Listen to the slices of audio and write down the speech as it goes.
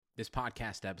This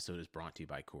podcast episode is brought to you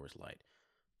by Coors Light.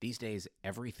 These days,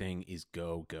 everything is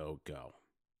go, go, go.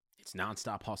 It's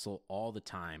nonstop hustle all the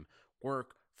time.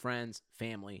 Work, friends,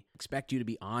 family expect you to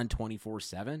be on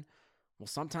 24/7. Well,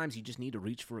 sometimes you just need to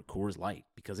reach for a Coors Light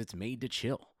because it's made to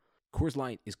chill. Coors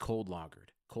Light is cold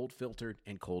lagered, cold filtered,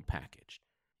 and cold packaged.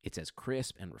 It's as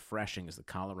crisp and refreshing as the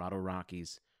Colorado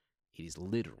Rockies. It is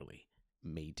literally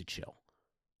made to chill.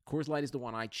 Coors Light is the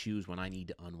one I choose when I need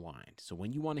to unwind. So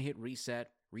when you want to hit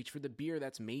reset, reach for the beer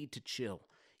that's made to chill.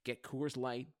 Get Coors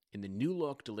Light in the new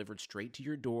look delivered straight to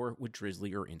your door with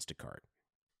Drizzly or Instacart.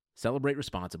 Celebrate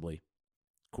responsibly.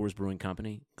 Coors Brewing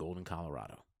Company, Golden,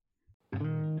 Colorado.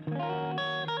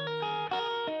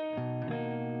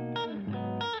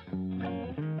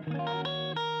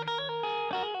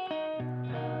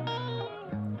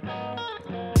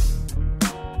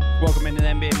 Welcome into the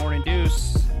NBA Morning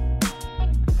Deuce.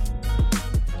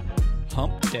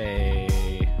 Hump Day.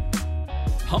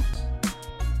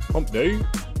 Hump Day?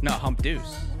 No, Hump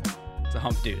Deuce. It's a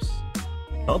Hump Deuce.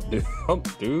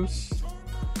 Hump Deuce.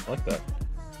 I like that.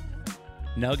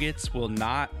 Nuggets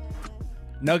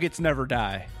never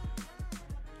die.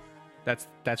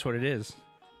 That's what it is.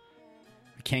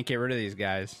 We can't get rid of these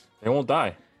guys. They won't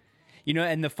die. You know,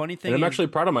 and the funny thing I'm actually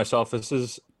proud of myself.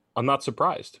 I'm not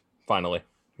surprised, finally.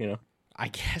 You know? I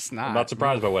guess not. I'm not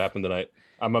surprised by what happened tonight.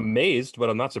 I'm amazed, but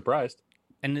I'm not surprised.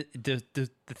 And the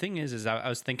thing is I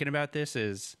was thinking about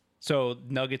this so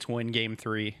Nuggets win game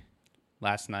 3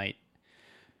 last night.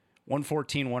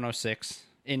 114-106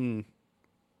 in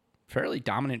fairly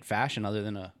dominant fashion other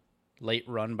than a late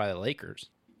run by the Lakers.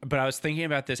 But I was thinking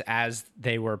about this as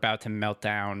they were about to melt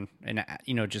down and,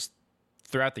 you know, just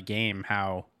throughout the game,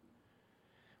 how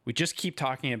we just keep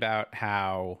talking about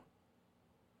how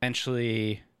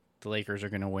eventually the Lakers are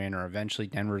going to win or eventually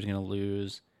Denver's going to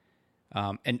lose.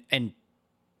 And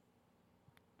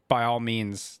by all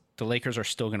means, the Lakers are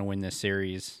still going to win this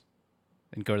series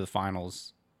and go to the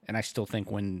finals. And I still think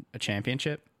win a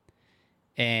championship.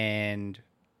 And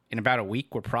in about a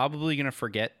week, we're probably going to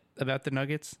forget about the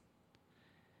Nuggets.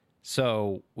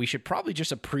 So we should probably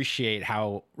just appreciate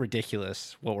how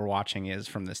ridiculous what we're watching is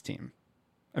from this team.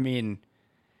 I mean,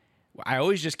 I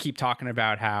always just keep talking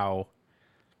about how,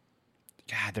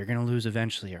 God, they're going to lose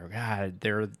eventually, or God,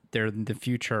 they're in the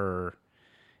future, or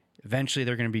eventually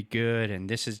they're going to be good,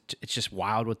 and it's just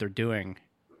wild what they're doing.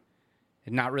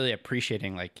 And not really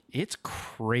appreciating, like, it's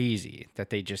crazy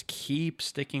that they just keep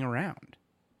sticking around.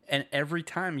 And every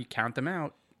time you count them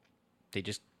out, they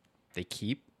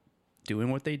keep doing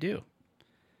what they do.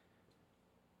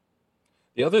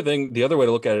 The other way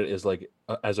to look at it is like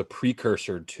as a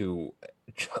precursor to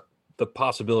the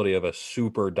possibility of a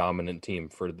super dominant team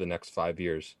for the next 5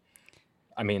 years.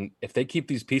 I mean, if they keep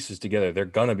these pieces together, they're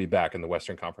going to be back in the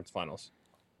Western Conference Finals.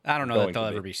 I don't know that they'll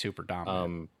ever be super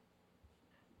dominant.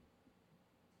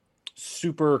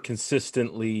 Super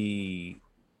consistently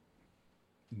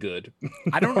good.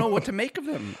 I don't know what to make of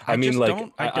them. I mean,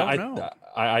 don't know.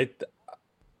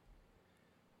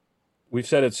 We've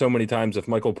said it so many times. If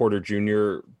Michael Porter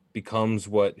Jr. becomes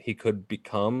what he could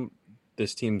become,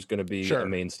 this team's going to be a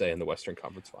mainstay in the Western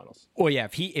Conference Finals. Well, yeah,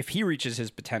 if he reaches his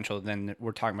potential, then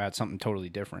we're talking about something totally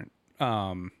different.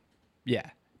 Yeah,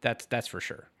 that's for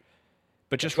sure.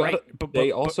 But just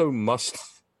they also must.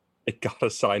 They gotta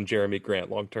sign Jeremy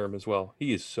Grant long term as well.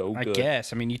 He is so good. I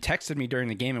guess. I mean, you texted me during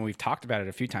the game, and we've talked about it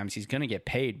a few times. He's going to get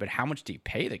paid, but how much do you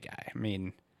pay the guy? I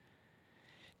mean,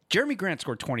 Jeremy Grant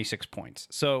scored 26 points.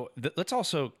 So let's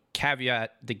also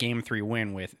caveat the Game 3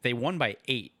 win with they won by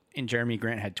 8, and Jeremy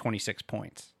Grant had 26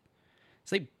 points.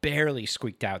 So they barely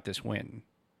squeaked out this win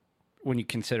when you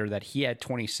consider that he had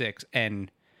 26,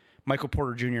 and Michael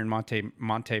Porter Jr. and Monte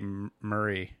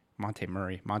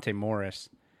Morris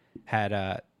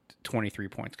had 23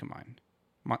 points combined.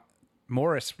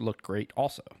 Morris looked great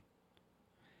also.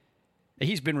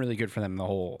 He's been really good for them the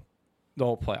whole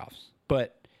playoffs.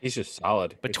 But he's just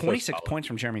solid. But 26 points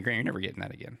from Jeremy Grant, you're never getting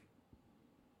that again.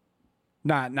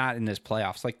 Not in this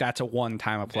playoffs. Like, that's a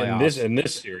one-time playoffs. In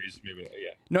this series, maybe,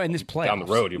 yeah. No, in this playoffs. Down the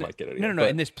road, you might get it again. No,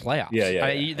 in this playoffs.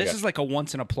 Yeah. This is like a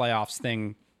once-in-a-playoffs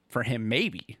thing for him,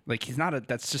 maybe. Like,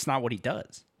 that's just not what he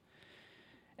does.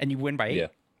 And you win by 8. Yeah.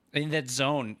 In that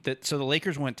zone, so the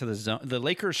Lakers went to the zone. The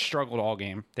Lakers struggled all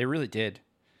game. They really did.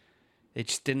 They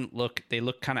just didn't look. They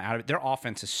looked kind of out of it. Their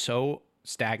offense is so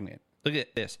stagnant. Look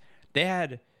at this. They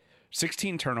had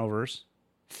 16 turnovers.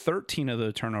 13 of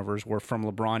the turnovers were from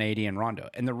LeBron, AD, and Rondo.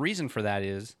 And the reason for that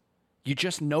is you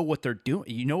just know what they're doing.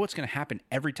 You know what's going to happen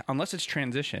every time. Unless it's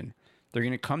transition, they're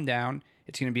going to come down.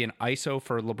 It's going to be an ISO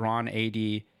for LeBron,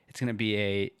 AD, it's going to be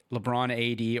a LeBron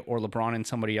AD or LeBron and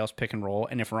somebody else pick and roll.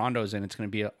 And if Rondo's in, it's going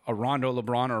to be a Rondo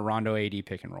LeBron or a Rondo AD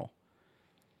pick and roll.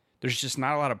 There's just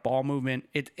not a lot of ball movement.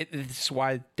 It's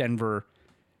why Denver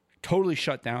totally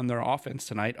shut down their offense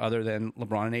tonight, other than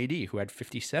LeBron and AD, who had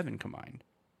 57 combined.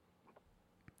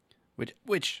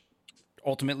 Which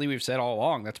ultimately we've said all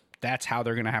along, that's how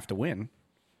they're going to have to win.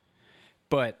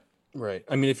 But right.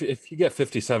 I mean, if you get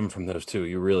 57 from those two,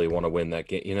 you really want to win that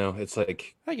game. You know, it's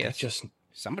like, I guess just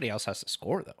somebody else has to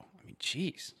score, though. I mean,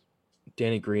 jeez.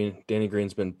 Danny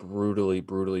Green's been brutally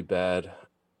bad.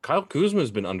 Kyle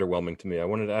Kuzma's been underwhelming to me. I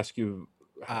wanted to ask you,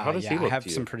 how does he look? I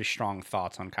have some pretty strong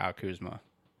thoughts on Kyle Kuzma.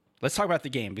 Let's talk about the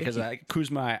game, because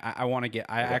Kuzma, I want to get.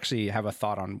 I actually have a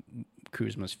thought on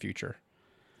Kuzma's future.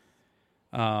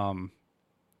 They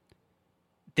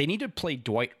need to play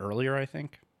Dwight earlier, I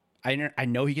think. I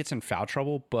know he gets in foul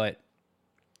trouble, but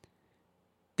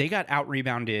they got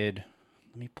out-rebounded.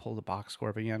 Let me pull the box score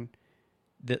up again.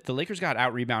 The Lakers got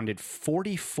out-rebounded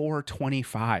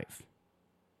 44-25.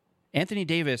 Anthony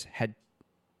Davis had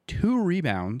 2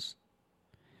 rebounds,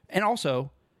 and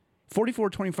also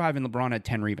 44-25, and LeBron had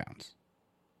 10 rebounds.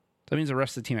 That means the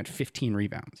rest of the team had 15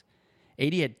 rebounds.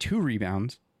 AD had 2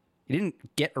 rebounds. He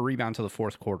didn't get a rebound till the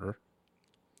fourth quarter.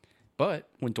 But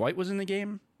when Dwight was in the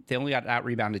game, they only got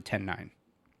out-rebounded 10-9.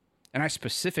 And I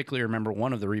specifically remember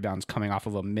one of the rebounds coming off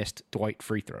of a missed Dwight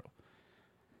free throw.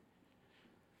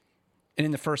 And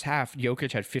in the first half,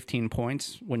 Jokic had 15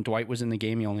 points. When Dwight was in the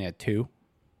game, he only had 2.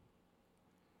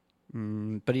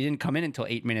 But he didn't come in until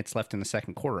 8 minutes left in the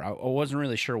second quarter. I wasn't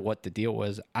really sure what the deal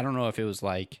was. I don't know if it was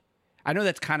like... I know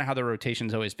that's kind of how the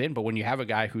rotation's always been, but when you have a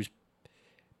guy who's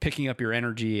picking up your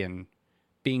energy and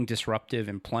being disruptive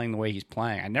and playing the way he's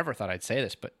playing, I never thought I'd say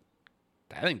this, but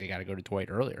I think they got to go to Dwight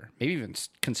earlier. Maybe even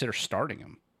consider starting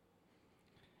him.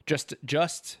 Just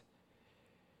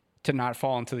to not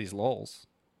fall into these lulls.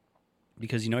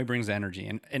 Because he brings the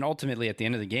energy. And ultimately, at the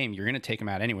end of the game, you're going to take him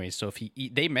out anyways. So if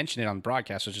they mentioned it on the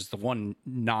broadcast, which is the one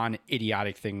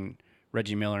non-idiotic thing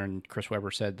Reggie Miller and Chris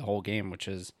Webber said the whole game, which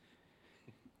is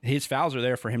his fouls are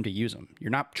there for him to use them.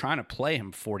 You're not trying to play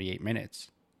him 48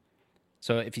 minutes.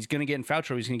 So if he's going to get in foul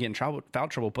trouble, he's going to get in foul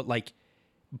trouble. But like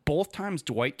both times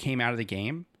Dwight came out of the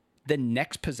game, the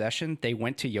next possession, they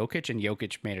went to Jokic and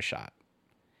Jokic made a shot.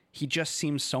 He just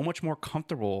seems so much more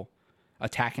comfortable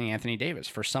attacking Anthony Davis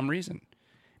for some reason.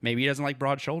 Maybe he doesn't like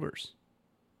broad shoulders.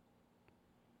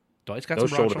 Dwight's got those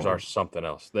some broad shoulders are something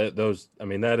else. That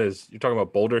is, you're talking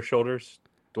about boulder shoulders.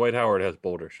 Dwight Howard has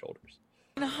boulder shoulders.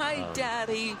 Hi,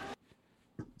 Daddy.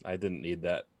 I didn't need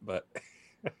that, but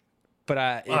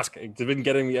it's been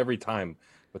getting me every time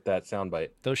with that soundbite.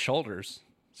 Those shoulders,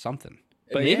 something.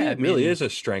 But maybe it really is a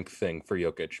strength thing for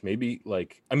Jokic. Maybe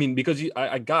because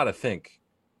I gotta think,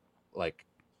 like,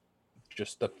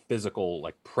 just the physical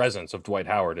presence of Dwight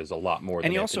Howard is a lot more.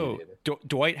 And he also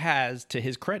Dwight has, to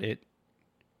his credit,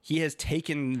 he has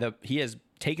taken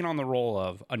on the role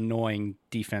of annoying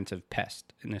defensive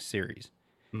pest in this series.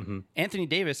 Mm-hmm. Anthony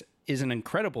Davis is an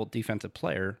incredible defensive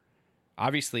player.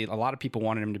 Obviously, a lot of people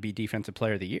wanted him to be defensive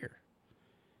player of the year.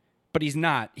 But he's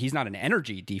not an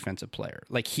energy defensive player.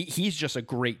 Like he's just a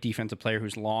great defensive player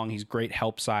who's long, he's great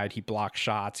help side, he blocks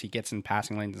shots, he gets in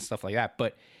passing lanes and stuff like that.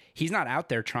 But he's not out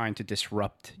there trying to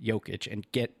disrupt Jokic and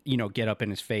get up in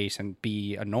his face and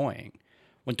be annoying.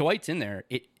 When Dwight's in there,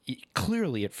 it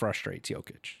clearly frustrates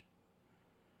Jokic.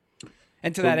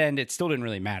 And to that end, it still didn't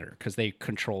really matter because they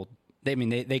control the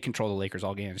Lakers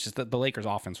all game. It's just that the Lakers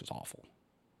offense was awful.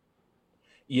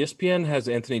 ESPN has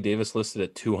Anthony Davis listed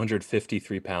at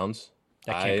 253 pounds.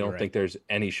 I don't think there's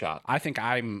any shot. I think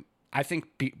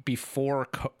before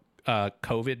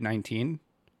COVID-19,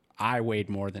 I weighed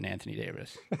more than Anthony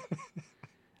Davis.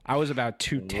 I was about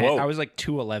 210. Whoa. I was like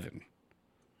 211.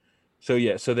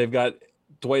 So they've got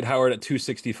Dwight Howard at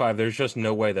 265. There's just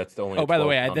no way that's the only. Oh, by the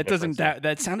way,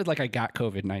 that sounded like I got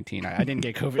COVID-19. I didn't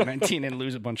get COVID-19 and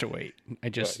lose a bunch of weight. I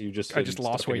just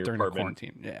lost weight during the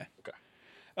quarantine. Yeah.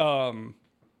 Okay.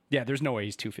 Yeah, there's no way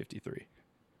he's 253.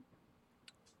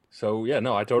 So yeah,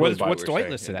 no, I totally. What's Dwight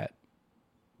listed at?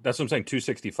 That's what I'm saying.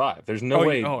 265. There's no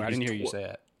way. Oh, I didn't hear you say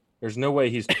that. There's no way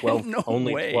he's 12. No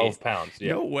only way. 12 pounds.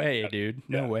 Yeah. No way, dude.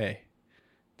 No way.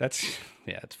 It's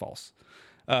false.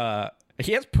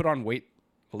 He has put on weight,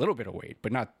 a little bit of weight,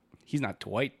 but not. He's not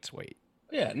Dwight's weight.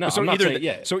 Yeah, no. So I'm not saying,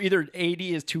 yeah. So either AD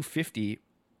is 250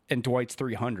 and Dwight's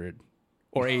 300,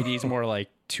 or AD is more like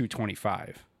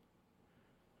 225.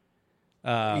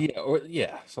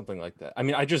 Something like that. I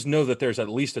mean, I just know that there's at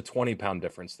least a 20-pound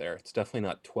difference there. It's definitely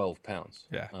not 12 pounds.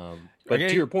 Yeah. But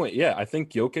to your point, yeah, I think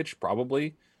Jokic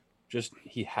probably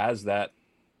he has that.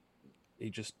 He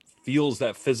just feels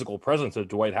that physical presence of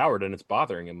Dwight Howard, and it's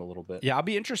bothering him a little bit. Yeah, I'll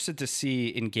be interested to see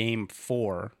in Game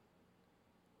 4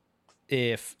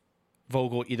 if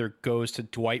Vogel either goes to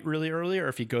Dwight really early or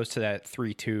if he goes to that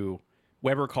 3-2.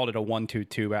 Weber called it a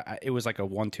 1-2-2. It was like a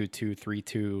 1-2-2,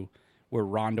 3-2, where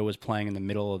Rondo was playing in the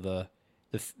middle of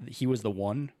he was the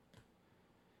one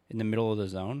in the middle of the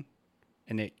zone,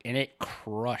 and it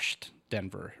crushed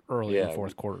Denver early in the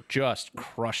fourth quarter. Just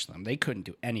crushed them. They couldn't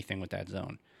do anything with that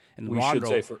zone. And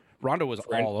Rondo was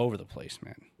all over the place,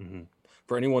 man. Mm-hmm.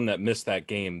 For anyone that missed that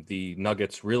game, the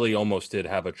Nuggets really almost did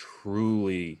have a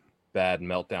truly bad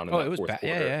meltdown in that fourth quarter.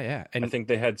 Yeah. And I think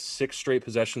they had 6 straight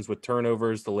possessions with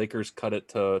turnovers. The Lakers cut it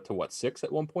to what, 6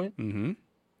 at one point? Mm-hmm.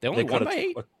 They only won by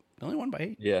 8. They only won by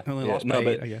 8. Yeah. They only lost by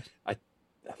 8, I guess.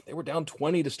 They were down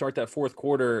 20 to start that fourth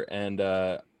quarter and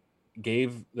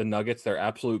gave the Nuggets their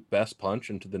absolute best punch.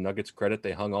 And to the Nuggets' credit,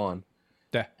 they hung on.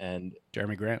 Yeah. And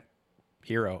Jeremy Grant,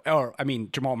 hero. Or, I mean,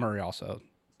 Jamal Murray also.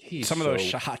 Some of those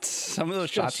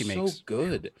shots he makes. So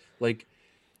good. Like,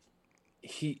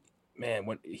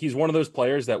 when he's one of those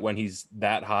players that when he's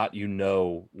that hot,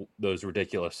 those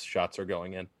ridiculous shots are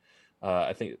going in.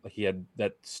 I think he had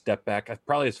that step back.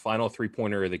 Probably his final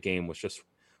 3-pointer of the game was just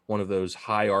one of those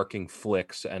high arcing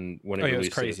flicks. And when it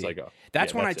released, it's like,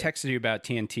 that's when I texted you about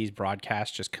TNT's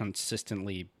broadcast just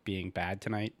consistently being bad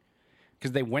tonight.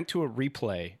 Because they went to a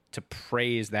replay to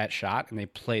praise that shot and they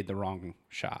played the wrong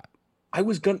shot.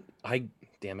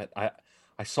 Damn it.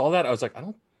 I saw that. I was like, I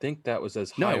don't think that was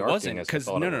as high. No, it wasn't. Because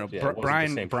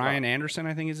Brian Anderson,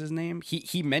 I think is his name.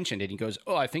 He mentioned it. He goes,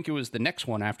 "Oh, I think it was the next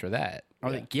one after that." I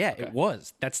was like, "Yeah, it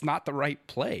was. That's not the right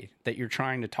play that you're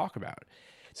trying to talk about."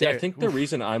 See, I think the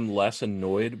reason I'm less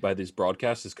annoyed by these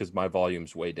broadcasts is because my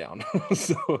volume's way down.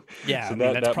 That's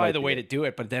probably the way to do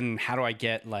it. But then, how do I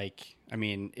get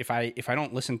if I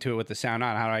don't listen to it with the sound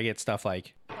on, how do I get stuff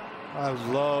like? I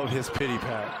love his pity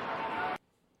pat.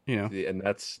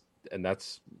 And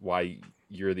that's why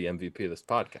you're the MVP of this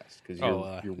podcast, because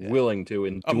you're willing to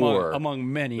endure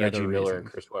among many Reggie other Miller reasons.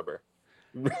 and Chris Webber.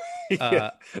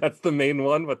 That's the main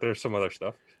one, but there's some other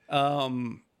stuff.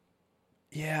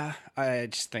 Yeah, I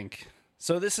just think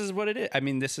so. This is what it is. I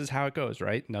mean, this is how it goes,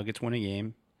 right? Nuggets win a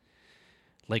game.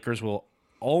 Lakers will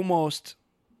almost.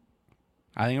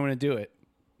 I think I'm going to do it.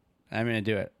 I'm going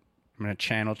to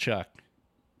channel Chuck.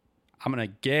 I'm going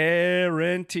to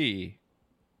guarantee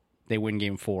they win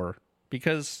Game 4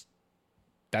 because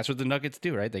that's what the Nuggets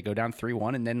do, right? They go down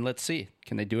 3-1, and then let's see.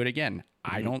 Can they do it again?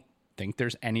 Mm-hmm. I don't think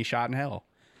there's any shot in hell.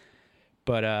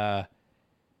 But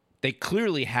they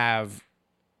clearly have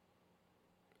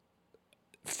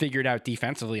figured out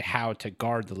defensively how to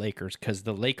guard the Lakers because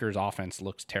the Lakers' offense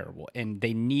looks terrible, and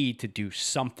they need to do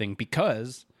something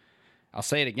because, I'll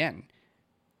say it again,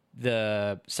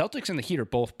 the Celtics and the Heat are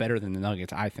both better than the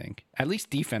Nuggets, I think. At least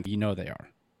defense, they are.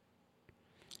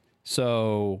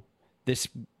 So this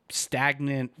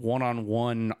stagnant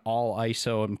one-on-one, all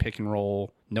ISO and pick and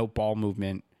roll, no ball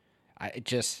movement,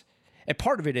 and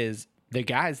part of it is the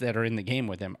guys that are in the game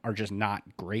with him are just not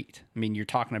great. I mean, you're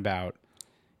talking about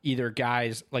either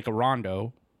guys like a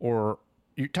Rondo, or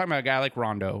you're talking about a guy like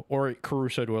Rondo or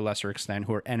Caruso to a lesser extent,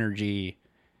 who are energy,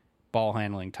 ball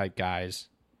handling type guys,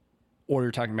 or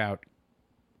you're talking about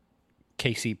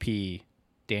KCP,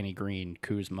 Danny Green,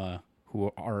 Kuzma,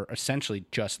 who are essentially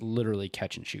just literally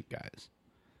catch and shoot guys,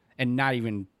 and not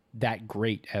even that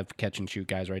great at catch and shoot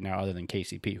guys right now, other than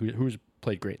KCP, who's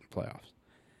played great in the playoffs.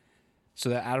 So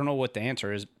that I don't know what the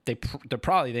answer is.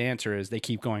 Probably the answer is they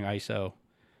keep going ISO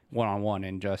one-on-one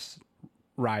and just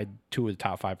ride 2 of the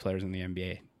top 5 players in the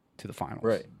NBA to the finals.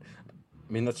 Right.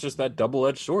 I mean, that's just that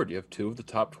double-edged sword. You have 2 of the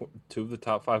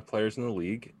top 5 players in the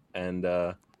league, and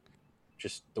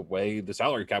just the way the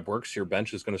salary cap works, your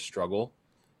bench is going to struggle.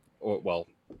 Well,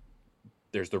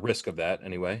 there's the risk of that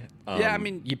anyway. I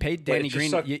mean, you paid Danny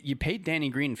Green. You paid Danny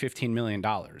Green $15 million,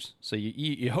 so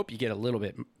you hope you get a little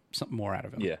bit something more out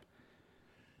of him. Yeah.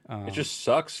 It just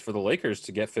sucks for the Lakers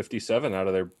to get 57 out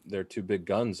of their 2 big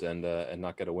guns and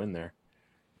not get a win there.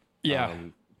 Yeah.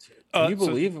 Can you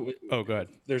believe? Oh, good.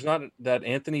 There's not that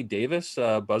Anthony Davis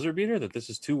buzzer beater that this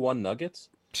is 2-1 Nuggets.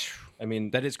 I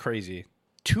mean, that is crazy.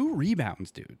 2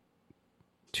 rebounds, dude.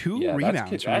 2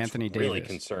 rebounds from Anthony Davis. Really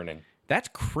concerning. That's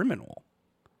criminal.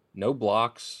 No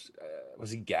blocks.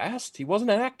 Was he gassed? He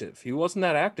wasn't active. He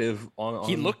on.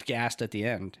 He looked gassed at the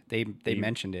end. They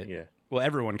mentioned it. Yeah. Well,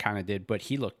 everyone kind of did, but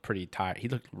he looked pretty tired. He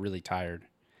looked really tired.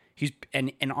 He's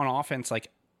and on offense,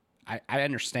 like I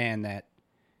understand that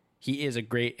he is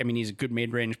he's a good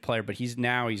mid-range player, but he's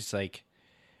like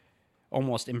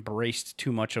almost embraced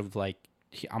too much of like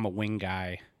I'm a wing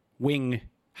guy, wing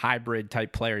hybrid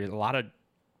type player. A lot of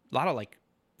like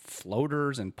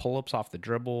floaters and pull-ups off the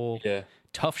dribble. Yeah.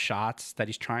 Tough shots that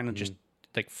he's trying to just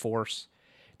like force.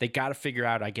 They got to figure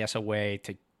out, I guess, a way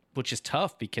to, which is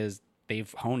tough because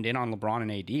they've honed in on LeBron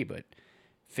and AD, but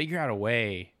figure out a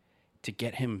way to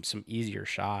get him some easier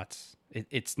shots.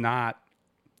 It's not,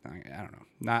 I don't know,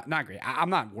 not great. I'm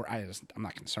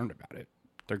not concerned about it.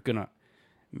 They're gonna,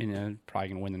 probably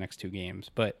gonna win the next 2 games,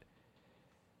 but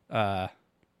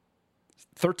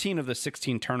 13 of the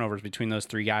 16 turnovers between those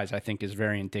 3 guys, I think, is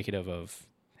very indicative of,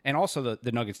 and also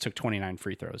the Nuggets took 29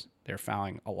 free throws. They're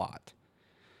fouling a lot.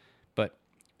 But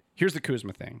here's the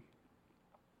Kuzma thing.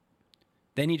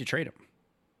 They need to trade him.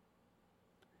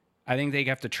 I think they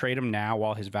have to trade him now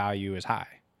while his value is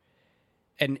high.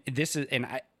 And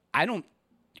I don't,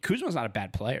 Kuzma's not a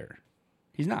bad player.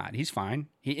 He's not. He's fine.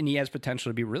 He has potential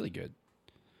to be really good.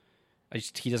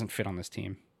 He doesn't fit on this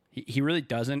team. He really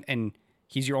doesn't, and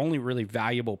he's your only really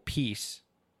valuable piece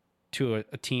to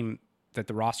a team that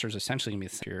the roster is essentially going to be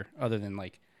this year, other than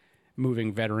like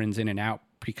moving veterans in and out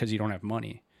because you don't have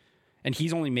money. And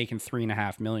he's only making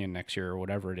 $3.5 million next year or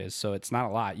whatever it is, so it's not a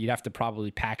lot. You'd have to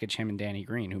probably package him and Danny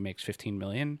Green, who makes $15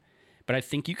 million. But I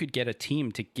think you could get a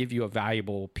team to give you a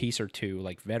valuable piece or two,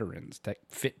 like veterans, that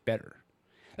fit better.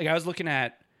 Like I was looking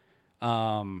at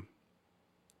the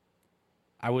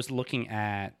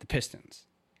Pistons.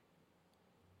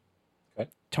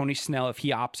 Tony Snell, if he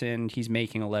opts in, he's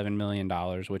making $11 million,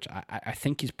 which I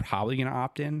think he's probably going to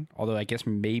opt in, although I guess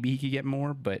maybe he could get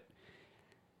more. But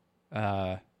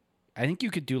I think you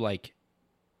could do like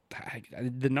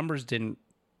the numbers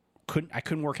I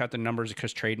couldn't work out the numbers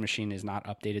because Trade Machine is not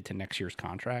updated to next year's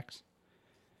contracts.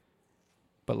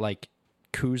 But like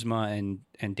Kuzma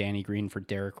and Danny Green for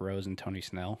Derrick Rose and Tony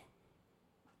Snell.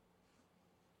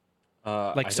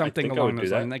 Something along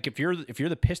those lines. Like if you're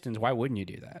the Pistons, why wouldn't you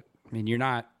do that? I mean, you're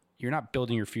not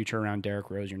building your future around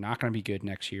Derrick Rose. You're not going to be good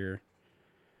next year.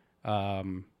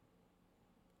 And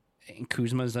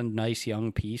Kuzma's a nice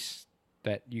young piece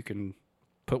that you can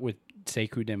put with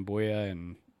Sekou Demboya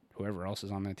and whoever else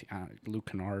is on that team.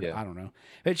 Luke Kennard. Yeah. I don't know.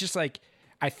 It's just like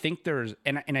I think there's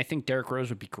and I think Derrick Rose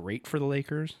would be great for the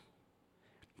Lakers.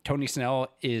 Tony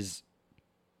Snell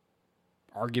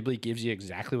arguably gives you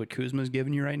exactly what Kuzma's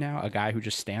giving you right now. A guy who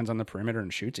just stands on the perimeter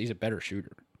and shoots. He's a better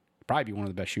shooter. Probably be one of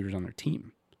the best shooters on their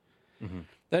team. Mm-hmm.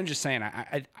 Then I'm just saying,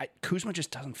 Kuzma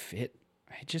just doesn't fit.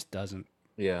 It just doesn't.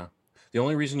 Yeah. The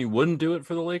only reason you wouldn't do it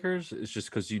for the Lakers is just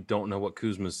because you don't know what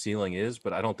Kuzma's ceiling is,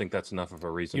 but I don't think that's enough of a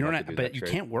reason not to do that But you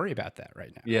can't worry about that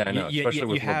right now. Yeah, I know, especially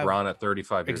with LeBron at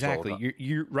 35 years old. Exactly.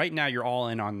 You're right now you're all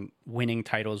in on winning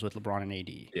titles with LeBron and AD.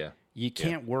 Yeah. You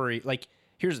can't worry. Like,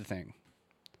 here's the thing.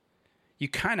 You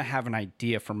kind of have an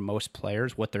idea for most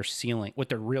players what their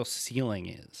real ceiling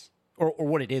is, or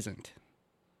what it isn't.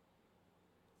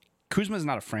 Kuzma's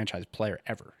not a franchise player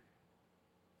ever.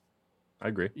 I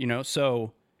agree.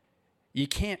 So you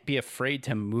can't be afraid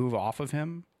to move off of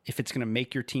him if it's going to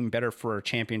make your team better for a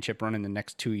championship run in the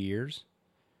next 2 years.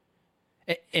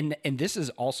 And this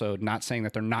is also not saying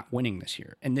that they're not winning this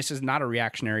year. And this is not a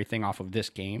reactionary thing off of this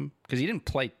game because he didn't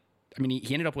play. I mean,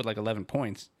 he ended up with like 11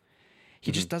 points.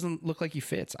 He just doesn't look like he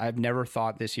fits. I've never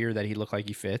thought this year that he looked like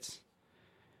he fits.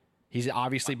 He's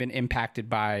obviously been impacted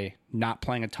by not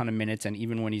playing a ton of minutes, and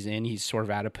even when he's in, he's sort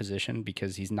of out of position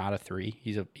because he's not a 3.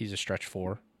 He's a stretch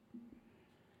 4.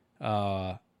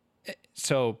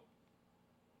 So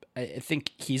I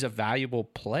think he's a valuable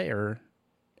player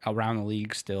around the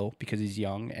league still because he's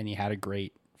young and he had a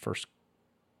great first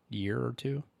year or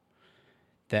two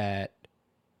that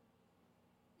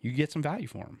you get some value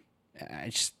for him.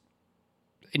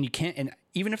 And you can't, and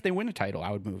even if they win a title,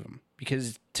 I would move him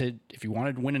because if you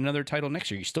wanted to win another title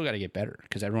next year, you still got to get better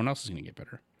because everyone else is going to get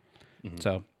better. Mm-hmm.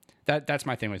 So that's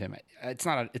my thing with him. It's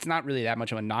not really that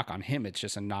much of a knock on him. It's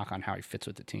just a knock on how he fits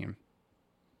with the team.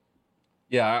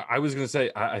 Yeah, I was going to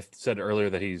say, I said earlier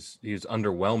that he's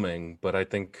underwhelming, but I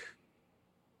think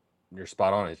you're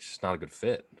spot on. It's just not a good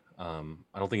fit. I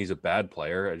don't think he's a bad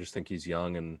player. I just think he's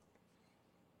young and.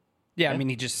 Yeah. I mean,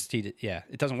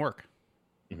 it doesn't work.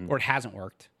 Mm-hmm. Or it hasn't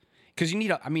worked because you need.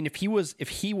 If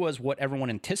he was what everyone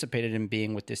anticipated him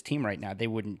being with this team right now, they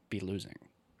wouldn't be losing.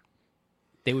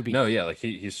 They would be. No, yeah, like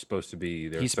he's supposed to be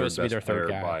their third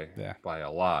guy by a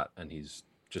lot, and he's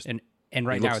just and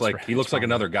right now he looks like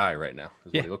another guy right now.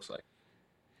 Is what he looks like.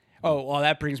 Oh well,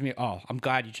 that brings me. Oh, I'm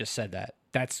glad you just said that.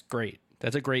 That's great.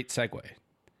 That's a great segue.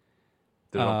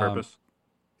 Did it on purpose?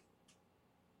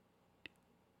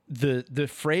 The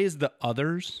phrase "the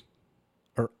others"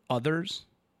 or "others"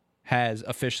 has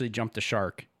officially jumped the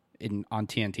shark on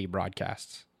TNT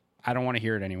broadcasts. I don't want to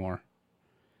hear it anymore.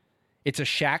 It's a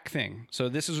Shaq thing. So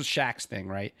this is Shaq's thing,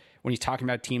 right? When he's talking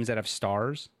about teams that have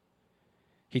stars,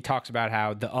 he talks about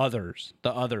how the others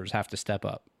have to step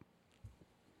up.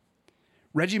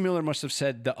 Reggie Miller must have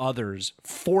said the others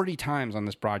 40 times on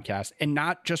this broadcast, and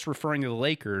not just referring to the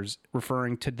Lakers,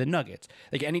 referring to the Nuggets.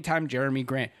 Like anytime Jeremy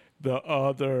Grant, the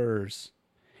others.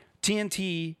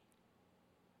 TNT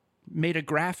made a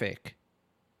graphic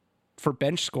for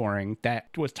bench scoring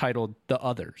that was titled The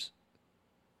Others.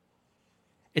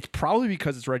 It's probably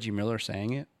because it's Reggie Miller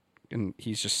saying it, and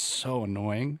he's just so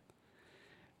annoying.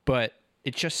 But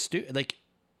it's just stupid. Like,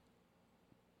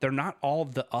 they're not all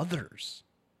the others.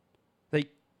 Like,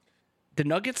 the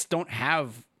Nuggets don't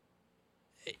have...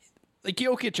 Like,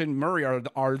 Jokic and Murray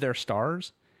are their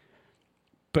stars.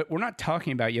 But we're not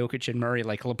talking about Jokic and Murray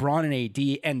like LeBron and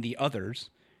AD and the others.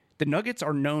 The Nuggets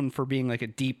are known for being like a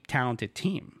deep, talented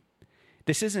team.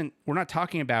 We're not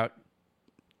talking about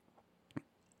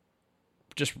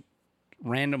just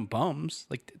random bums.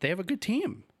 Like, they have a good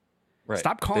team. Right.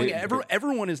 Stop calling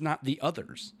everyone is not the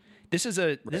others. This is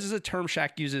a term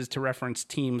Shaq uses to reference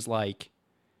teams like,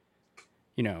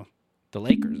 the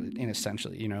Lakers, and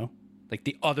essentially, like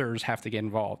the others have to get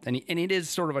involved. And it is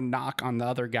sort of a knock on the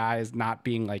other guys not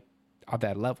being like on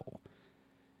that level.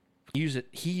 He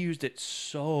used it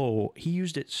so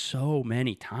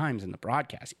many times in the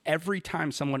broadcast. Every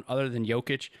time someone other than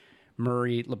Jokic,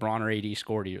 Murray, LeBron, or AD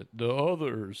scored, the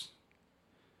others.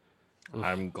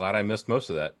 I'm glad I missed most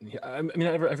of that. I mean,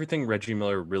 everything Reggie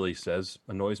Miller really says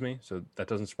annoys me, so that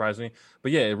doesn't surprise me.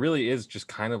 But yeah, it really is just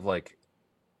kind of like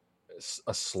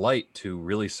a slight to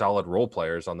really solid role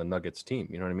players on the Nuggets team.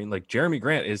 You know what I mean? Like Jeremy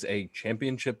Grant is a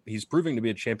championship. He's proving to be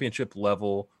a championship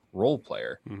level role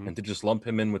player, and to just lump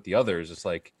him in with the others, it's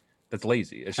like that's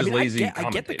lazy. It's just lazy. I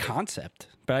get the concept,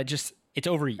 but it's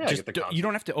over. You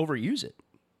don't have to overuse it.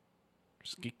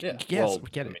 We get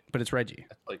it, but it's Reggie.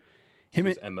 Like him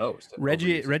and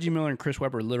Reggie Miller and Chris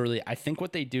Webber. Literally, I think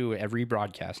what they do every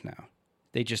broadcast now,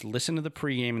 they just listen to the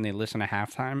pregame and they listen to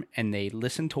halftime and they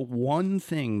listen to one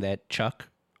thing that Chuck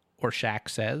or Shaq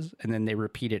says, and then they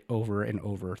repeat it over and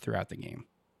over throughout the game.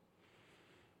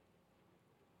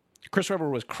 Chris Webber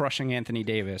was crushing Anthony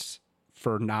Davis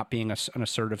for not being an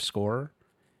assertive scorer.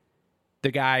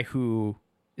 The guy who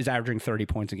is averaging 30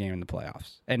 points a game in the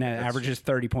playoffs and averages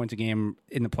 30 points a game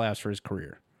in the playoffs for his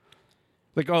career.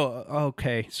 Like, oh,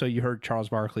 okay, so you heard Charles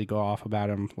Barkley go off about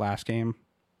him last game,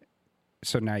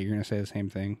 so now you're going to say the same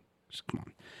thing? Just come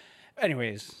on.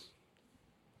 Anyways,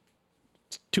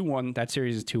 2-1. That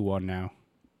series is 2-1 now.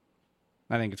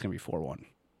 I think it's going to be 4-1.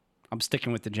 I'm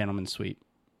sticking with the gentleman's sweep.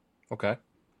 Okay.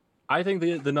 I think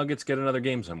the Nuggets get another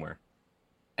game somewhere.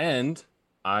 And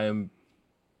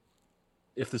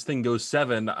if this thing goes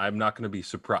 7, I'm not going to be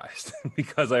surprised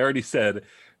because I already said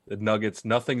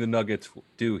nothing the Nuggets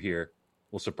do here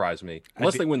will surprise me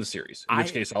unless they win the series, in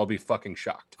which case I'll be fucking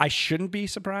shocked. I shouldn't be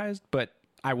surprised, but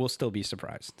I will still be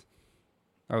surprised.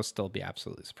 I will still be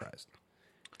absolutely surprised.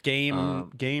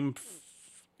 Game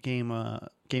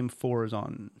 4 is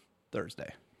on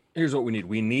Thursday. Here's what we need.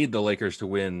 We need the Lakers to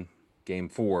win Game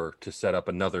 4 to set up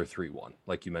another 3-1,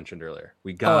 like you mentioned earlier.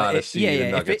 We gotta see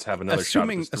the Nuggets have another shot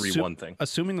at this 3-1 thing.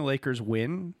 Assuming the Lakers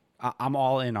win, I'm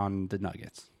all in on the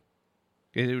Nuggets.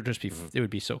 It would just be it would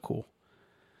be so cool.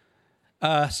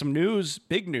 Some news,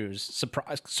 big news,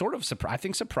 I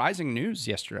think surprising news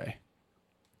yesterday.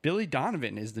 Billy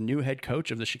Donovan is the new head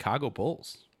coach of the Chicago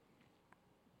Bulls.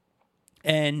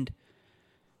 And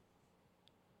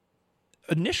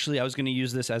initially, I was going to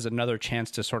use this as another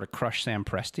chance to sort of crush Sam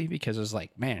Presti because it was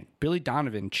like, man, Billy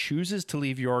Donovan chooses to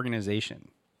leave your organization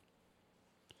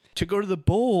to go to the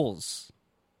Bulls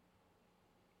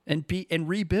and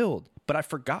rebuild. But I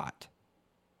forgot.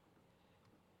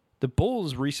 The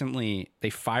Bulls recently,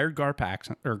 they fired Gar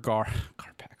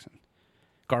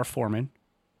Forman.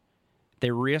 They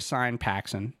reassigned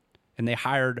Paxson, and they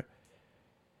hired, I'm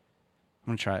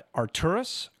going to try,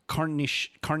 Arturas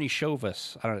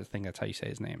Karnisovas. I don't think that's how you say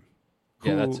his name.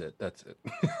 Yeah, that's it.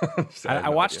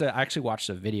 I actually watched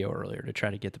a video earlier to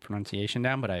try to get the pronunciation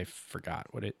down, but I forgot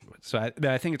what it was. So I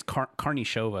think it's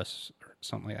Karnisovas or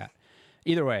something like that.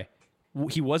 Either way,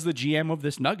 he was the GM of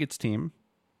this Nuggets team.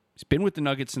 He's been with the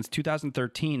Nuggets since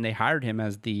 2013. They hired him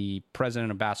as the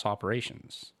president of basketball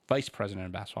operations, vice president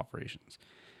of basketball operations.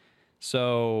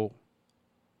 So,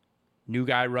 new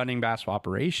guy running basketball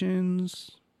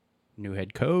operations, new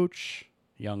head coach,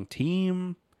 young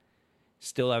team,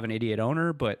 still have an idiot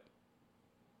owner, but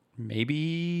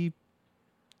maybe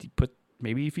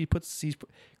if he puts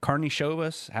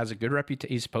Karnisovas has a good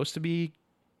reputation. He's supposed to be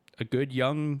a good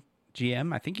young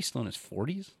GM. I think he's still in his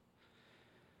 40s.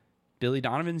 Billy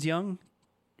Donovan's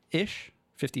young-ish,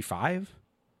 55.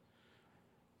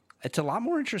 It's a lot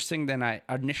more interesting than I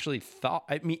initially thought.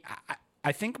 I mean,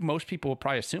 I think most people will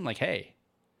probably assume like, hey,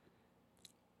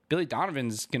 Billy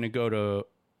Donovan's going to go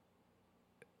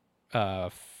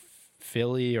to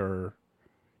Philly or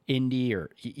Indy, or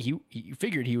he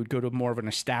figured he would go to more of an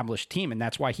established team, and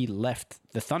that's why he left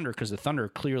the Thunder, because the Thunder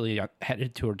clearly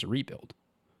headed towards a rebuild.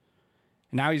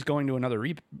 Now he's going to another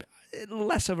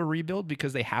less of a rebuild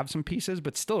because they have some pieces,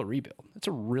 but still a rebuild. It's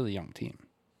a really young team.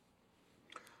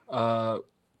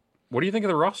 What do you think of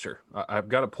the roster? I've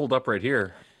got it pulled up right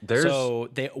here. So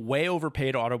they way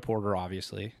overpaid Otto Porter,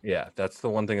 obviously. Yeah, that's the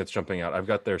one thing that's jumping out. I've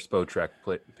got their Spotrac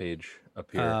page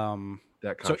up here.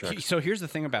 That contract. So here's the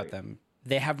thing about them.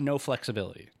 They have no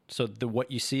flexibility. So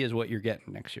what you see is what you're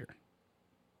getting next year.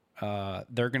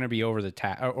 They're going to be over the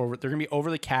they're going to be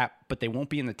over the cap, but they won't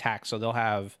be in the tax. So they'll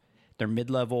have their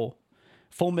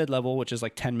full mid-level, which is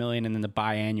like $10 million, and then the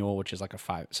biannual, which is like a $5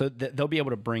 million. So they'll be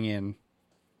able to bring in,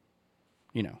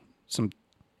 some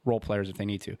role players if they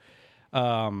need to.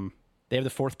 They have the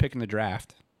 4th pick in the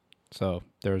draft, so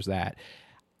there's that.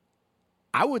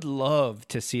 I would love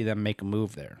to see them make a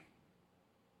move there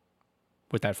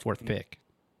with that 4th pick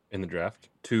in the draft.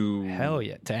 To hell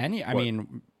yeah, to any. I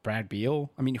mean, Brad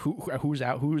Beal. I mean, who's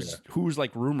out? Who's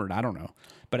like rumored? I don't know,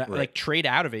 but like trade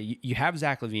out of it. You have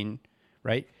Zach LaVine,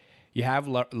 right? You have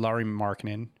Lauri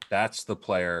Markkanen. That's the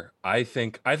player. I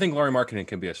think Lauri Markkanen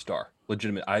can be a star.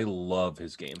 Legitimate. I love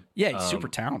his game. Yeah, he's super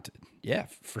talented. Yeah,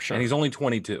 for sure. And he's only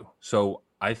 22. So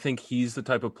I think he's the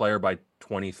type of player by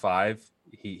 25,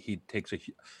 he takes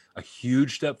a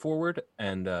huge step forward.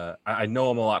 And I know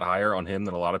I'm a lot higher on him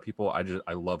than a lot of people.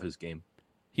 I love his game.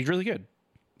 He's really good.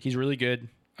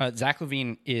 Zach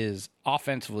LaVine is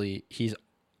offensively, he's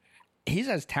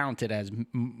as talented as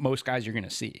most guys you're going to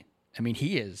see. I mean,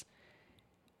 he is.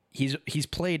 He's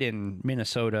played in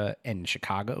Minnesota and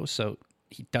Chicago, so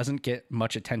he doesn't get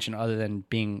much attention other than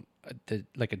being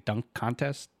like a dunk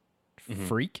contest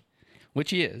freak, which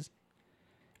he is.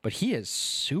 But he is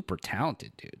super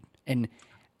talented, dude.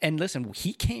 And listen,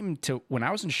 he came to, when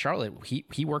I was in Charlotte,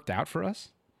 he worked out for us.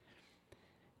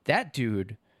 That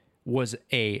dude was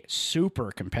a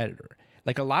super competitor.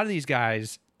 Like a lot of these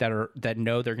guys that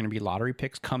know they're going to be lottery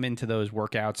picks come into those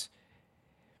workouts.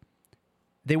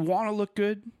 They want to look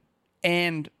good,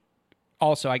 and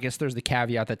also, I guess there's the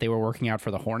caveat that they were working out for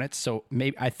the Hornets. So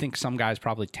maybe I think some guys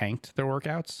probably tanked their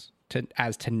workouts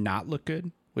to not look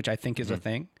good, which I think is a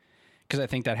thing, because I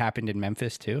think that happened in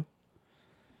Memphis too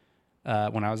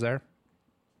when I was there.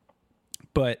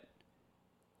 But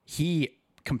he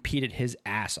competed his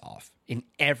ass off in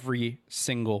every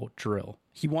single drill.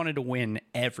 He wanted to win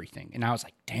everything, and I was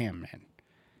like, "Damn, man,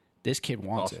 this kid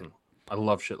wants it." I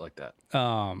love shit like that.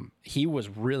 He was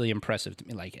really impressive to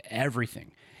me, like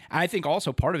everything. I think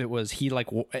also part of it was he like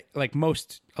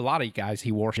a lot of guys,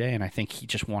 he wore Jay, and I think he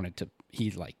just wanted to.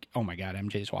 He's like, oh my god,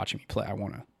 MJ's watching me play. I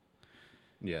want to.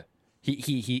 Yeah.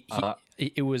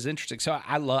 It was interesting. So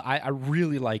I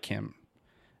really like him.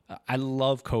 I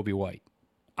love Kobe White.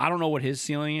 I don't know what his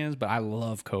ceiling is, but I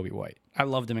love Kobe White. I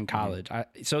loved him in college.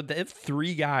 So they have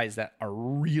 3 guys that are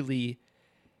really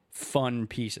fun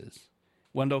pieces.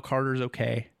 Wendell Carter's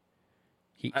okay.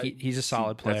 He's a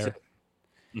solid player.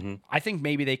 Mm-hmm. I think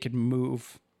maybe they could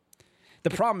move. The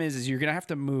problem is you're going to have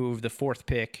to move the 4th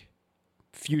pick,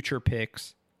 future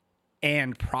picks,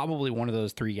 and probably one of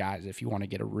those 3 guys if you want to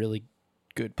get a really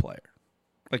good player.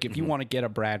 Like if you want to get a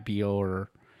Brad Beal or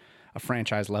a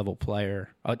franchise level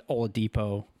player, an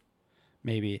Oladipo,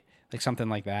 maybe like something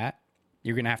like that,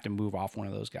 you're going to have to move off one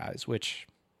of those guys, which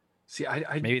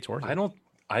maybe it's worth it.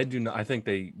 I do not. I think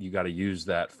you got to use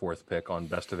that 4th pick on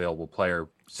best available player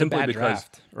simply because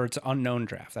draft, or it's an unknown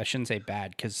draft. I shouldn't say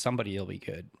bad because somebody will be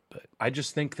good, but I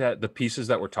just think that the pieces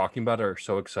that we're talking about are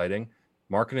so exciting.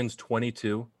 Markkanen's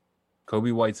 22,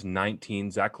 Kobe White's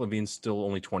 19, Zach LaVine's still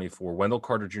only 24, Wendell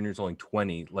Carter Jr. is only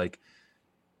 20. Like,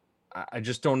 I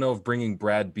just don't know if bringing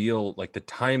Brad Beal, like the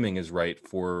timing is right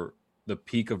for the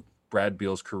peak of Brad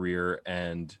Beal's career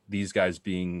and these guys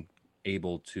being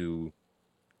able to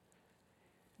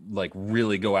like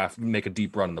really go after, make a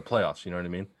deep run in the playoffs. You know what I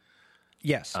mean?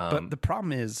 Yes. But the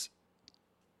problem is,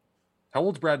 how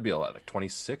old's Brad Beal at? Like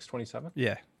 26, 27?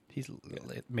 Yeah. He's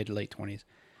mid to late 20s.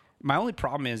 My only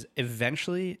problem is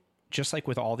eventually, just like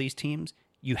with all these teams,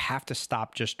 you have to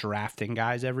stop just drafting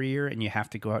guys every year and you have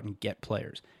to go out and get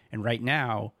players. And right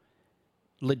now,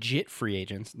 legit free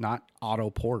agents, not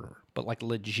Otto Porter, but like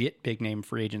legit big name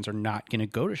free agents are not going to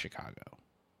go to Chicago.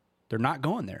 They're not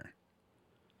going there.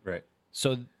 Right.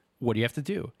 So what do you have to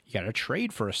do? You got to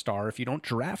trade for a star if you don't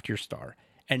draft your star.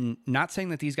 And not saying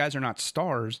that these guys are not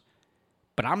stars,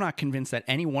 but I'm not convinced that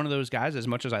any one of those guys, as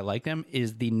much as I like them,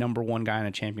 is the number 1 guy on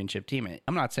a championship team.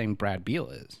 I'm not saying Brad Beal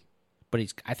is, but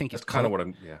I think That's kind of what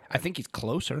I'm. Yeah, I think he's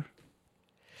closer.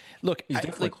 Look, he's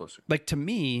definitely closer. Like to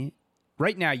me,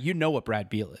 right now, you know what Brad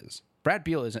Beal is. Brad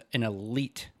Beal is an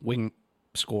elite wing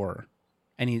scorer,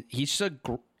 and he's just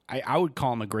I would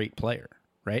call him a great player,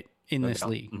 right, in this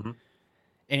league. Mm-hmm.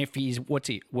 And if he's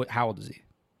how old is he?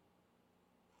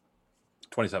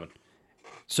 27.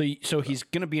 So he's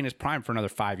going to be in his prime for another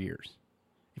 5 years.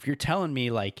 If you're telling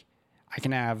me like I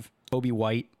can have Kobe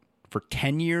White for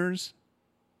 10 years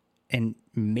and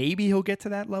maybe he'll get to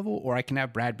that level, or I can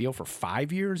have Brad Beal for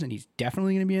 5 years and he's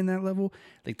definitely going to be in that level,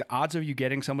 like the odds of you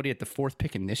getting somebody at the 4th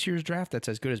pick in this year's draft that's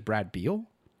as good as Brad Beal,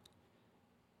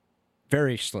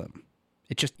 very slim.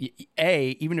 It just,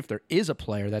 even if there is a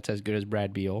player that's as good as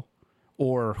Brad Beal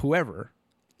or whoever,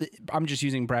 I'm just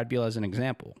using Brad Beal as an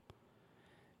example.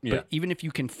 Yeah. But even if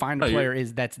you can find a player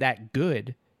that's that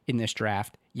good in this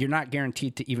draft, you're not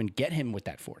guaranteed to even get him with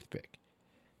that 4th pick.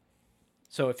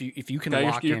 So if you can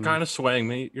lock you're in, kind of swaying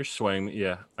me. You're swaying me.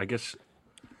 Yeah, I guess.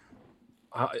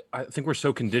 I think we're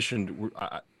so conditioned.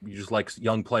 You just like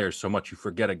young players so much, you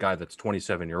forget a guy that's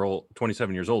 27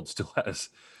 years old still has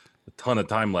a ton of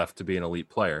time left to be an elite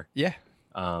player. Yeah.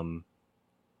 And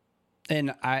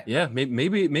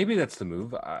maybe that's the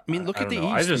move. I mean, look at the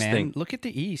East, man. Look at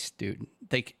the East, dude.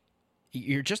 Like,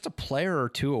 you're just a player or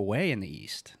two away in the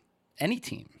East. Any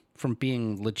team from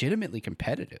being legitimately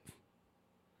competitive.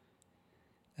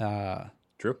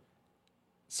 True.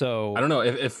 So I don't know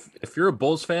if you're a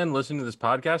Bulls fan listening to this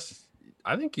podcast,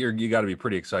 I think you got to be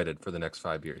pretty excited for the next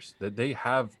 5 years. That they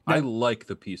have. Now, I like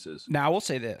the pieces. Now I will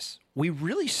say this: we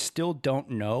really still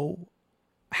don't know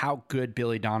how good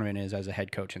Billy Donovan is as a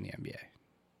head coach in the NBA.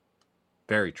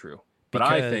 Very true. But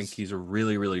I think he's a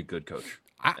really, really good coach.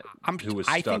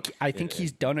 I think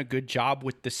he's done a good job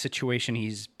with the situation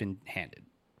he's been handed,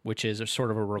 which is a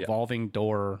sort of a revolving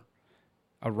door,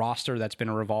 a roster that's been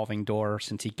a revolving door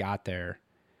since he got there.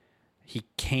 He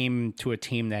came to a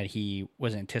team that he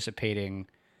was anticipating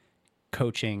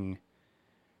coaching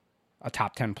a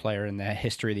top 10 player in the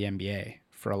history of the NBA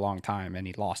for a long time, and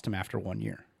he lost him after 1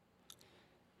 year.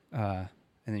 And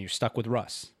then you're stuck with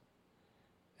Russ.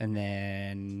 And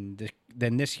then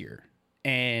this year.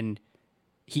 And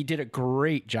he did a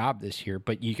great job this year,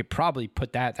 but you could probably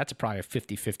put that's probably a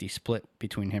 50-50 split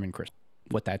between him and Chris,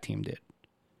 what that team did.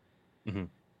 Mm-hmm.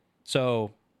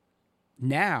 So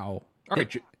now... All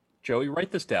right, Joey,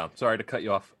 write this down. Sorry to cut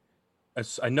you off.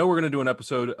 I know we're going to do an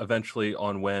episode eventually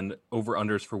on when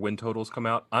over-unders for win totals come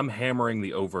out. I'm hammering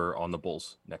the over on the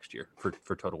Bulls next year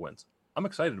for total wins. I'm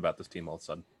excited about this team all of a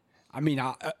sudden. I mean,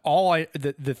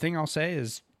 the thing I'll say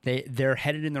is they're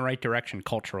headed in the right direction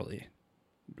culturally,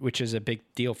 which is a big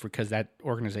deal because that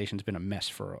organization's been a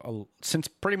mess since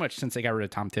they got rid of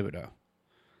Tom Thibodeau.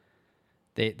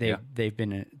 They've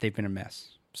been a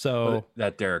mess. So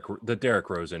the Derrick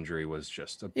Rose injury was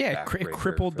just it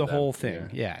crippled the whole thing.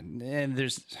 Yeah. And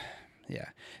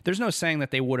there's no saying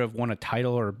that they would have won a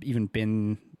title or even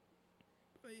been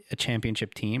a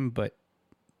championship team, but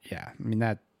yeah, I mean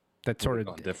that sort of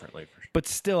gone differently. For sure. But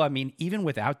still, I mean, even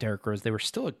without Derrick Rose, they were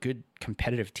still a good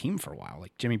competitive team for a while.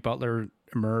 Like Jimmy Butler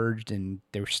emerged, and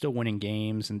they were still winning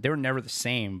games, and they were never the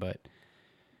same. But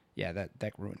yeah,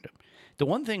 that ruined them. The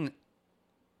one thing,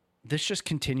 this just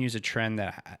continues a trend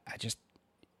that I just,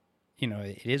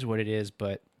 it is what it is.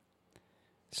 But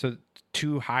so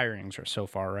 2 hirings are so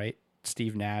far, right?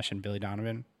 Steve Nash and Billy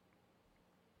Donovan.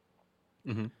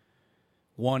 Mm-hmm.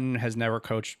 One has never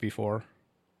coached before.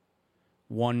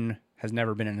 One has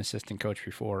never been an assistant coach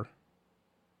before.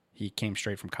 He came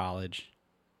straight from college.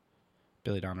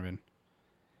 Billy Donovan.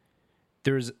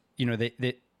 There's,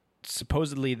 they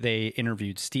supposedly they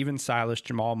interviewed Steven Silas,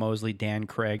 Jamal Mosley, Dan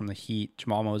Craig from the Heat.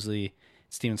 Jamal Mosley,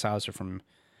 Steven Silas are from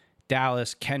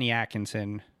Dallas. Kenny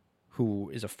Atkinson, who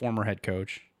is a former head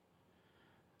coach.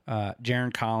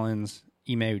 Jaron Collins,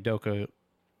 Ime Udoka,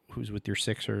 who's with your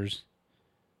Sixers.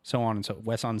 So on and so.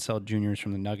 Wes Unseld Jr. is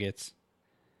from the Nuggets.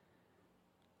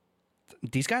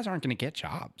 These guys aren't going to get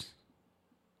jobs.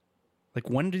 Like,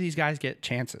 when do these guys get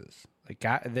chances? Like,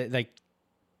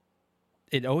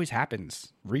 it always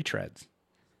happens. Retreads.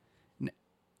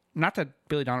 Not that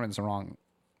Billy Donovan's the wrong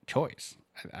choice.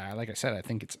 Like I said, I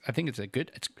think it's a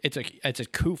good. It's a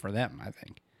coup for them. I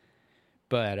think,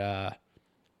 but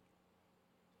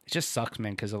it just sucks,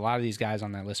 man. Because a lot of these guys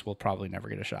on that list will probably never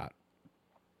get a shot,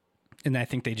 and I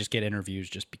think they just get interviews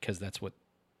just because that's what's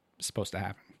supposed to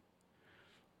happen.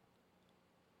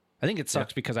 I think it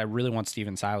sucks because I really want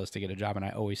Steven Silas to get a job, and I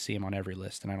always see him on every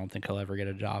list, and I don't think he'll ever get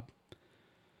a job.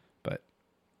 But,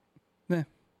 I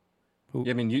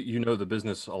mean, you know the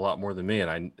business a lot more than me,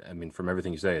 and I mean, from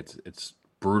everything you say, it's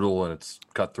brutal and it's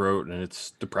cutthroat and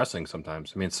it's depressing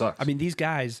sometimes. I mean, it sucks. I mean, these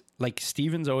guys, like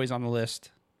Steven's always on the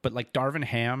list, but like Darvin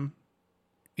Ham,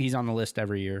 he's on the list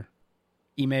every year.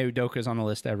 Ime Udoka's on the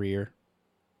list every year.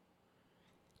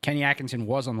 Kenny Atkinson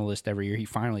was on the list every year. He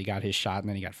finally got his shot and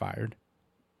then he got fired.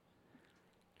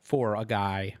 For a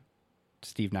guy,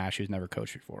 Steve Nash, who's never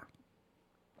coached before.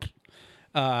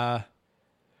 All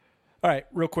right,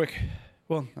 real quick.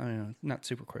 Well, I don't know, not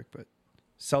super quick, but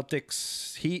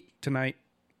Celtics Heat tonight.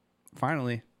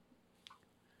 Finally.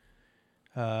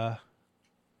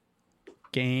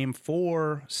 Game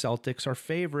 4. Celtics are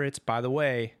favorites. By the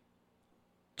way,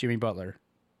 Jimmy Butler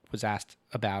was asked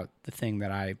about the thing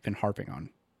that I've been harping on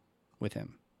with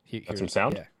him. Got some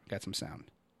sound? Yeah, got some sound.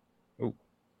 Ooh.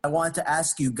 I wanted to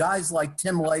ask you, guys like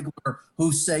Tim Legler,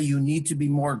 who say you need to be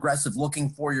more aggressive looking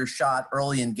for your shot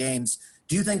early in games,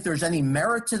 do you think there's any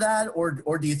merit to that,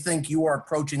 or do you think you are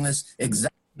approaching this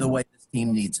exactly the way this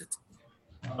team needs it?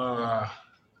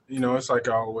 It's like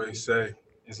I always say,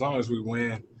 as long as we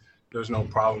win, there's no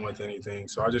problem with anything.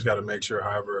 So I just got to make sure,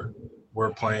 however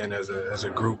we're playing as a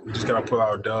group, we just got to pull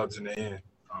our dubs in the end.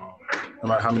 No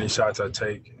matter how many shots I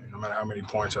take, no matter how many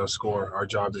points I score, our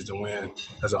job is to win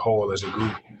as a whole, as a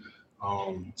group.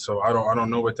 So I don't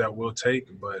know what that will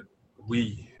take, but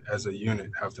we as a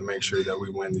unit have to make sure that we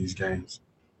win these games.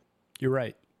 You're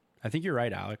right. I think you're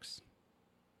right, Alex.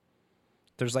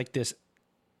 There's like this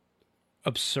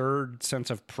absurd sense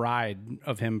of pride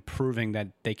of him proving that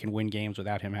they can win games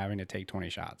without him having to take 20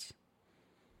 shots.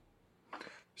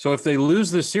 So if they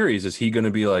lose this series, is he going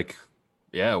to be like,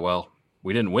 yeah, well,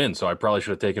 we didn't win, so I probably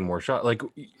should have taken more shots? Like,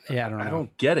 yeah, I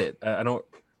don't get it. I don't,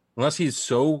 unless he's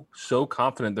so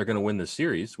confident they're going to win this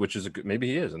series, which is maybe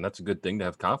he is, and that's a good thing to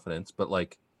have confidence. But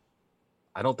like,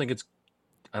 I don't think it's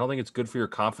good for your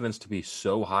confidence to be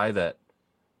so high that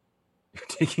you're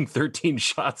taking 13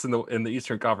 shots in the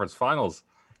Eastern Conference Finals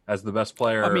as the best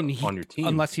player on your team.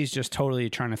 Unless he's just totally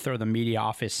trying to throw the media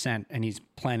off his scent and he's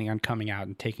planning on coming out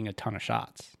and taking a ton of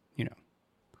shots,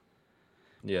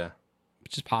 Yeah.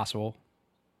 Which is possible.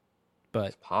 But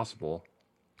it's possible.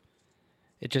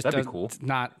 It just That'd be cool. It's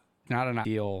not an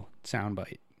ideal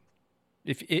soundbite.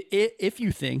 If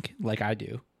you think, like I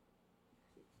do,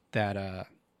 that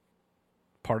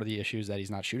part of the issue is that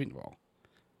he's not shooting the ball.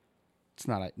 It's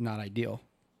not ideal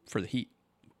for the Heat,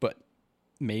 but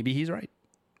maybe he's right.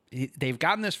 They've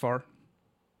gotten this far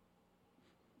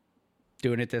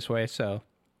doing it this way, so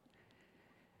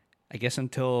I guess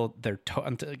until they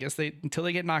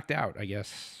get knocked out, I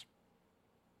guess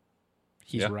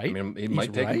he's right. I mean, he He's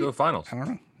might take right. him to a finals. I don't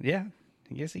know. Yeah,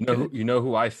 I guess he could. You know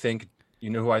who I think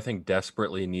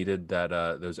desperately needed that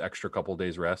those extra couple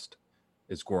days rest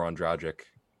is Goran Dragic,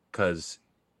 because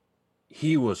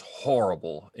he was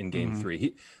horrible in Game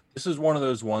 3. This is one of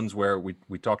those ones where we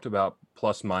talked about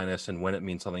plus minus and when it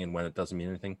means something and when it doesn't mean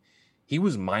anything. He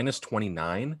was minus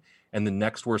 29, and the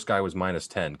next worst guy was minus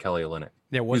 10, Kelly Olynyk.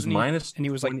 Yeah, wasn't he? Minus, and he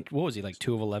was 20, like, what was he, like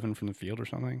 2 of 11 from the field or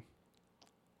something?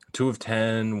 2 of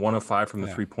 10, 1 of 5 from the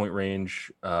 3-point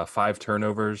range, 5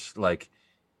 turnovers. Like,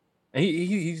 and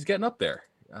he's getting up there.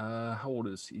 How old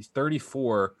is he? He's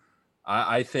 34.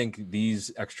 I think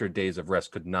these extra days of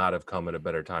rest could not have come at a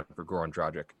better time for Goran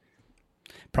Dragic.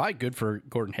 Probably good for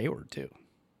Gordon Hayward too.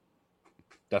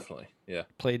 Definitely, yeah.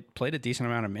 Played a decent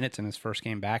amount of minutes in his first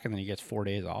game back, and then he gets 4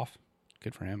 days off.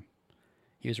 Good for him.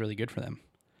 He was really good for them.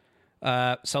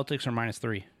 Celtics are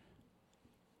 -3.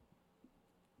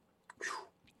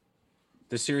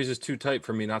 This series is too tight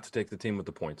for me not to take the team with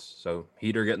the points. So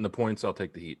Heat are getting the points. I'll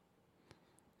take the Heat.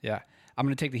 Yeah, I'm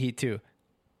going to take the Heat too.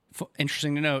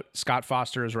 Interesting to note, Scott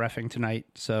Foster is reffing tonight,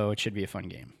 so it should be a fun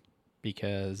game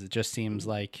because it just seems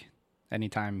like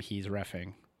anytime he's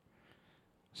reffing,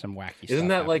 some wacky stuff happens. Isn't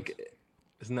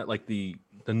that like the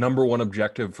number one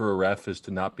objective for a ref is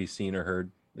to not be seen or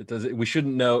heard? We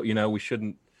shouldn't know, we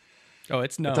shouldn't. Oh,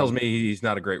 it's no. It tells me he's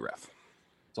not a great ref.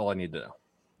 That's all I need to know.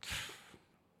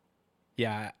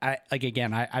 Yeah,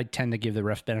 I tend to give the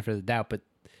ref benefit of the doubt, but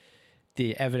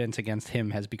the evidence against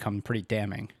him has become pretty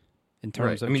damning in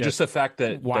terms of just the fact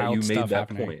that you made that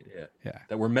happening. point. Yeah.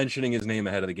 That we're mentioning his name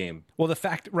ahead of the game. Well, the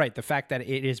fact that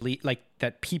it is like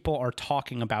that people are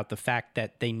talking about the fact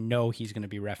that they know he's going to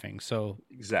be reffing. So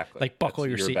exactly, like buckle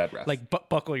your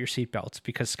buckle your seatbelts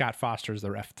because Scott Foster is the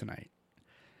ref tonight.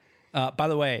 By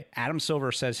the way, Adam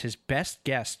Silver says his best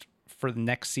guess for the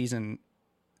next season.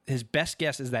 His best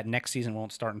guess is that next season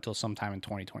won't start until sometime in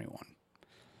 2021.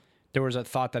 There was a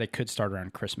thought that it could start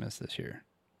around Christmas this year,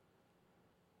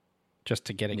 just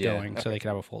to get it going, so they could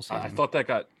have a full season. I thought that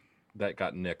got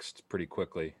nixed pretty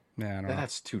quickly. Yeah, I don't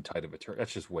that's too tight of a turn.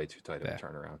 That's just way too tight of a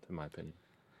turnaround, in my opinion.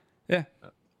 Yeah.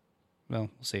 Well,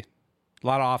 we'll see. A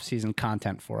lot of off-season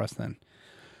content for us then.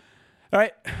 All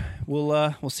right,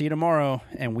 we'll see you tomorrow,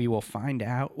 and we will find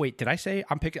out. Wait, did I say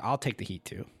I'll take the Heat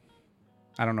too?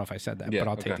 I don't know if I said that, but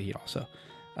I'll take the Heat also.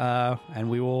 And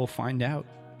we will find out.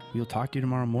 We'll talk to you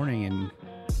tomorrow morning, and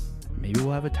maybe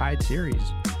we'll have a tied series.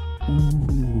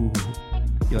 Ooh,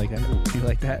 you like that? You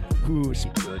like that? Ooh,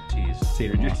 good tease. See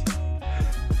you tomorrow.